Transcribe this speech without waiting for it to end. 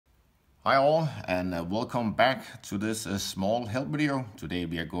Hi all, and welcome back to this small help video. Today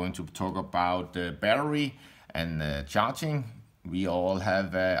we are going to talk about battery and charging. We all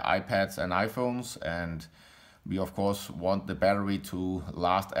have iPads and iPhones, and we of course want the battery to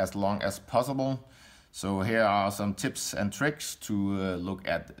last as long as possible. So here are some tips and tricks to look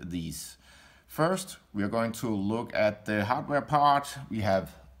at these. First, we are going to look at the hardware part. We have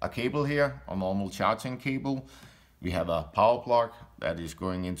a cable here, a normal charging cable. We have a power plug that is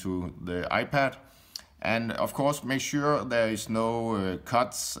going into the iPad. And of course, make sure there is no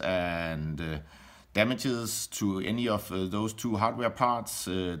cuts and damages to any of those two hardware parts.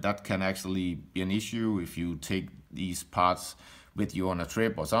 That can actually be an issue if you take these parts with you on a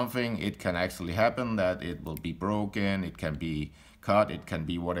trip or something. It can actually happen that it will be broken, it can be cut, it can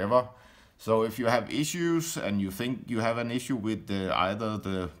be whatever. So if you have issues and you think you have an issue with either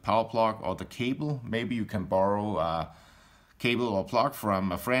the power plug or the cable, maybe you can borrow a cable or plug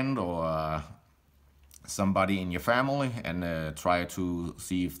from a friend or somebody in your family and try to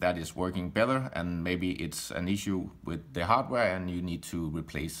see if that is working better, and maybe it's an issue with the hardware and you need to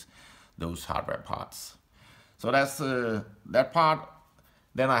replace those hardware parts. So that's that part.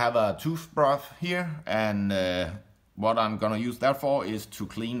 Then I have a toothbrush here, and what I'm gonna use that for is to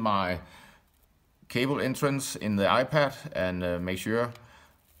clean my cable entrance in the iPad, and make sure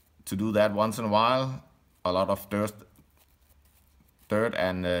to do that once in a while. A lot of dirt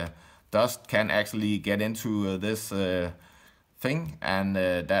and dust can actually get into this thing, and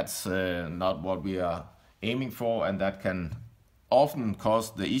that's not what we are aiming for, and that can often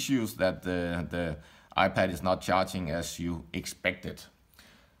cause the issues that the iPad is not charging as you expected.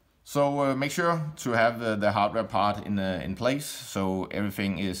 So make sure to have the hardware part in place so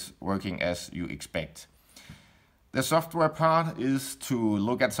everything is working as you expect. The software part is to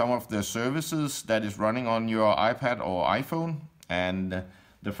look at some of the services that is running on your iPad or iPhone. And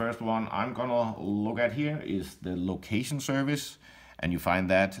the first one I'm gonna look at here is the location service. And you find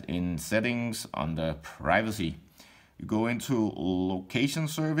that in settings under privacy. You go into location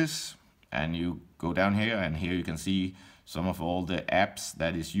service and you go down here, and here you can see some of all the apps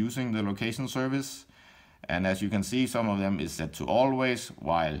that is using the location service. And as you can see, some of them is set to always,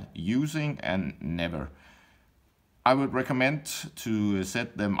 while using, and never. I would recommend to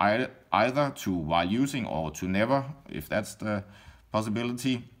set them either to while using or to never, if that's the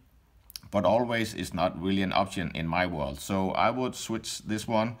possibility. But always is not really an option in my world. So I would switch this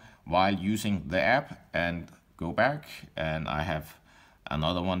one while using the app and go back. And I have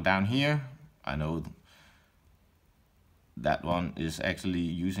another one down here. I know that one is actually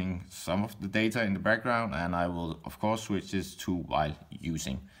using some of the data in the background, and I will of course switch this to while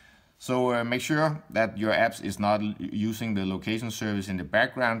using. So make sure that your apps is not using the location service in the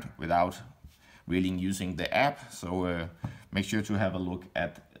background without really using the app. So make sure to have a look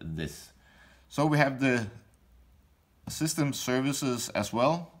at this. So we have the system services as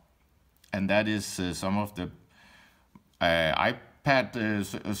well, and that is some of the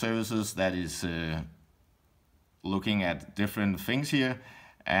iPad services that is looking at different things here.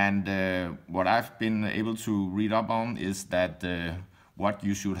 And what I've been able to read up on is that what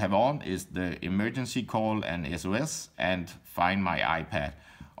you should have on is the emergency call and SOS and Find My iPad.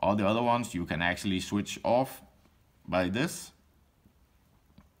 All the other ones you can actually switch off by this.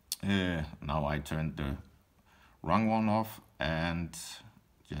 Now I turned the wrong one off, and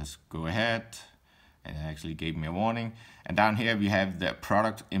just go ahead, and it actually gave me a warning. And down here we have the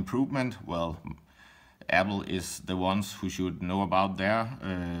product improvement. Well, Apple is the ones who should know about their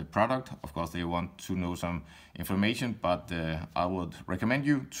product. Of course, they want to know some information, but I would recommend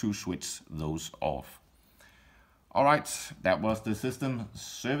you to switch those off. All right, that was the system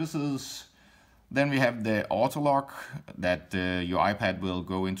services. Then we have the auto lock, that your iPad will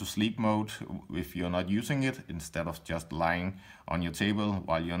go into sleep mode if you're not using it, instead of just lying on your table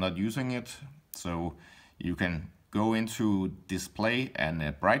while you're not using it. So you can go into display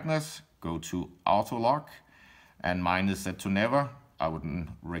and brightness, go to auto lock, and mine is set to never. I wouldn't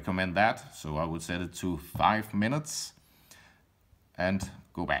recommend that, so I would set it to 5 minutes and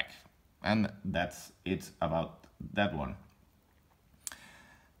go back. And that's it about that one.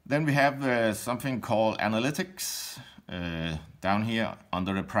 Then we have something called analytics. Down here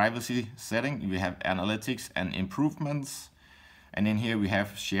under the privacy setting, we have analytics and improvements. And in here we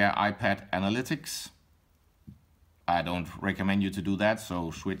have share iPad analytics. I don't recommend you to do that,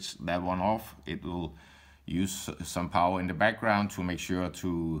 so switch that one off. It will use some power in the background to make sure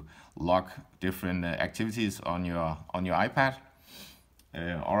to lock different activities on your iPad.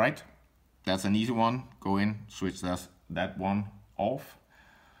 All right, that's an easy one. Go in, switch that one off.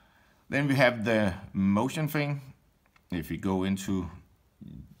 Then we have the motion thing. If you go into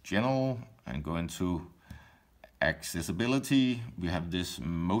general and go into accessibility. We have this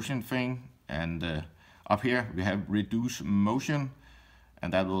motion thing, and up here we have reduce motion,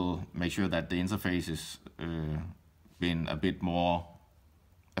 and that will make sure that the interface is been a bit more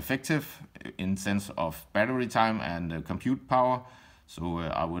effective in sense of battery time and compute power. So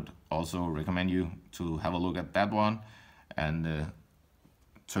I would also recommend you to have a look at that one and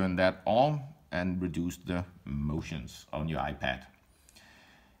turn that on and reduce the motions on your iPad.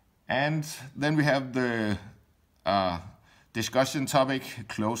 And then we have the discussion topic,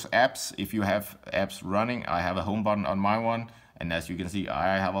 close apps. If you have apps running, I have a home button on my one, and as you can see,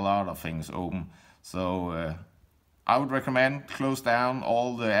 I have a lot of things open. So I would recommend close down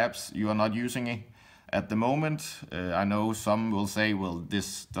all the apps you are not using at the moment. I know some will say, well,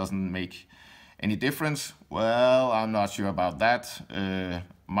 this doesn't make any difference. Well, I'm not sure about that.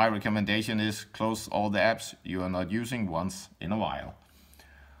 My recommendation is close all the apps you are not using once in a while.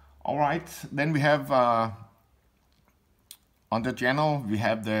 All right, then we have under general, we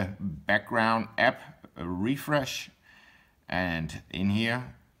have the background app refresh, and in here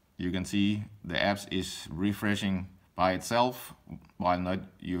you can see the apps is refreshing by itself while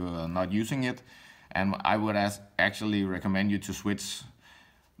you're not using it. And I would actually recommend you to switch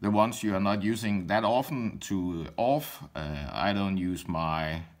the ones you are not using that often to off. I don't use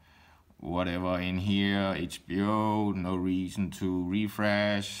my whatever in here, HBO, no reason to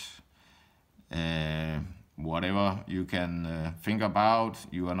refresh. Whatever you can think about,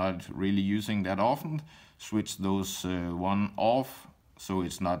 you are not really using that often, switch those one off so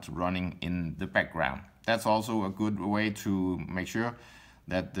it's not running in the background. That's also a good way to make sure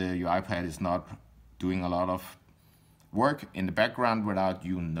that your iPad is not doing a lot of work in the background without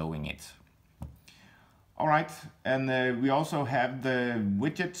you knowing it. All right, and we also have the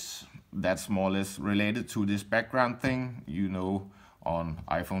widgets. That's more or less related to this background thing. You know, on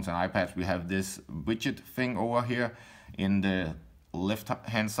iPhones and iPads we have this widget thing over here in the left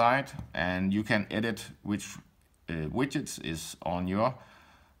hand side, and you can edit which widgets is on your,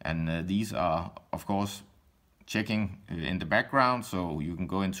 and these are of course checking in the background, so you can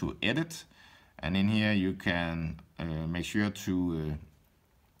go into edit, and in here you can make sure to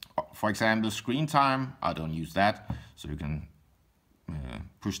for example screen time. I don't use that, so you can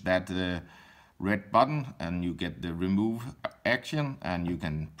push that red button and you get the remove action, and you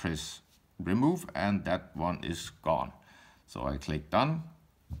can press remove and that one is gone. So I click done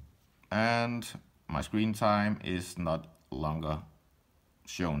and my screen time is not longer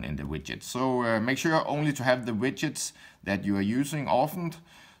shown in the widget. So make sure only to have the widgets that you are using often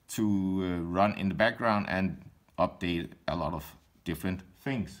to run in the background and update a lot of different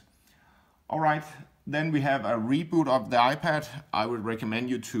things. All right, then we have a reboot of the iPad. I would recommend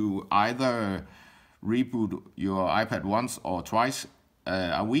you to either reboot your iPad once or twice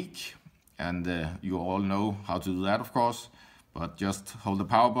a week, and you all know how to do that, of course, but just hold the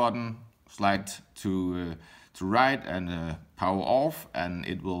power button, slide to right and power off, and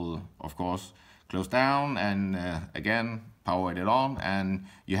it will of course close down, and again power it on, and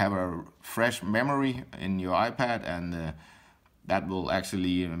you have a fresh memory in your iPad, and that will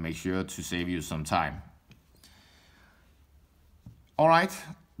actually make sure to save you some time. All right,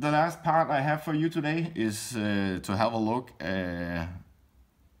 the last part I have for you today is to have a look at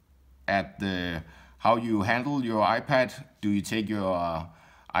how you handle your iPad. Do you take your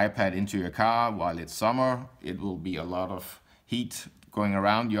iPad into your car while it's summer? It will be a lot of heat going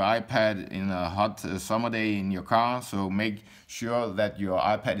around your iPad in a hot summer day in your car, so make sure that your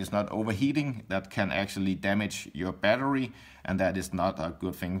iPad is not overheating. That can actually damage your battery, and that is not a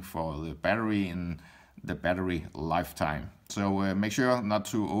good thing for the battery in the battery lifetime. So make sure not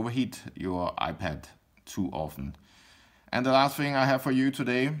to overheat your iPad too often. And the last thing I have for you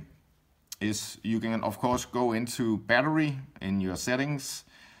today is you can of course go into battery in your settings,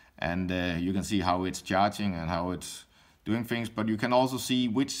 and you can see how it's charging and how it's doing things, but you can also see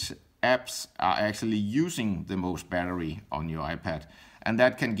which apps are actually using the most battery on your iPad, and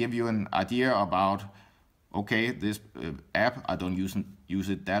that can give you an idea about, okay, this app, I don't use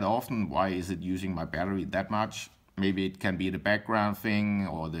it that often, why is it using my battery that much? Maybe it can be the background thing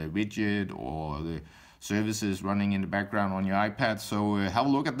or the widget or the services running in the background on your iPad. So have a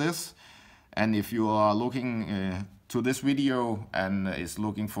look at this, and if you are looking to this video and is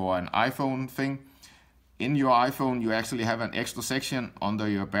looking for an iPhone thing, in your iPhone you actually have an extra section under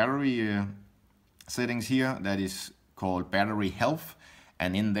your battery settings here that is called battery health,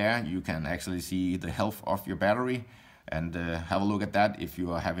 and in there you can actually see the health of your battery, and have a look at that if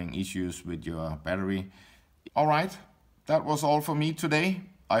you are having issues with your battery. All right, that was all for me today.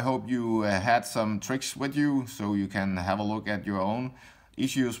 I hope you had some tricks with you so you can have a look at your own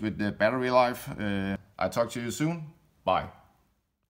issues with the battery life. I'll talk to you soon. Bye.